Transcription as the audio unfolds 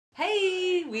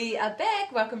Hey, we are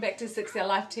back. Welcome back to Sexiest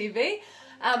Life TV.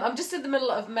 I'm just in the middle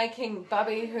of making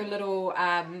Bubby her little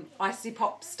icy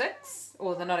pop sticks.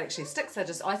 Or they're not actually sticks, they're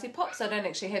just icy pops. I don't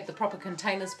actually have the proper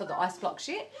containers for the ice blocks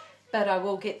yet, but I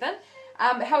will get them.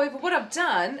 However, what I've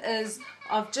done is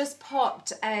I've just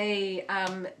popped a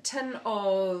tin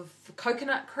of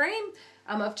coconut cream.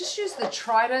 I've just used the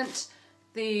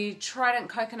Trident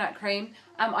coconut cream.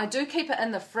 I do keep it in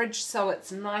the fridge so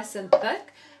it's nice and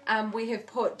thick. We have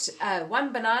put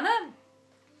one banana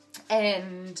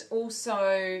and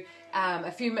also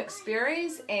a few mixed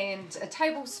berries and a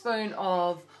tablespoon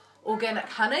of organic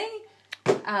honey.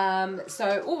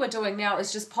 So all we're doing now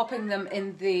is just popping them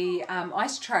in the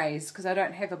ice trays because I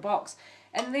don't have a box.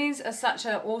 And these are such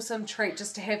an awesome treat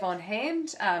just to have on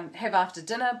hand, have after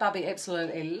dinner. Bubby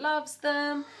absolutely loves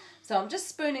them. So I'm just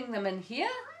spooning them in here.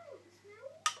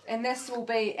 And this will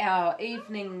be our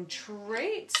evening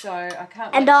treat. So I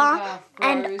can't wait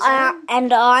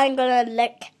and I'm gonna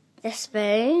lick the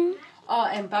spoon. Oh,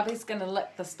 and Bubby's gonna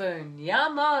lick the spoon.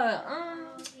 Yummo!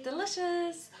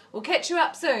 Delicious. We'll catch you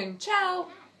up soon. Ciao.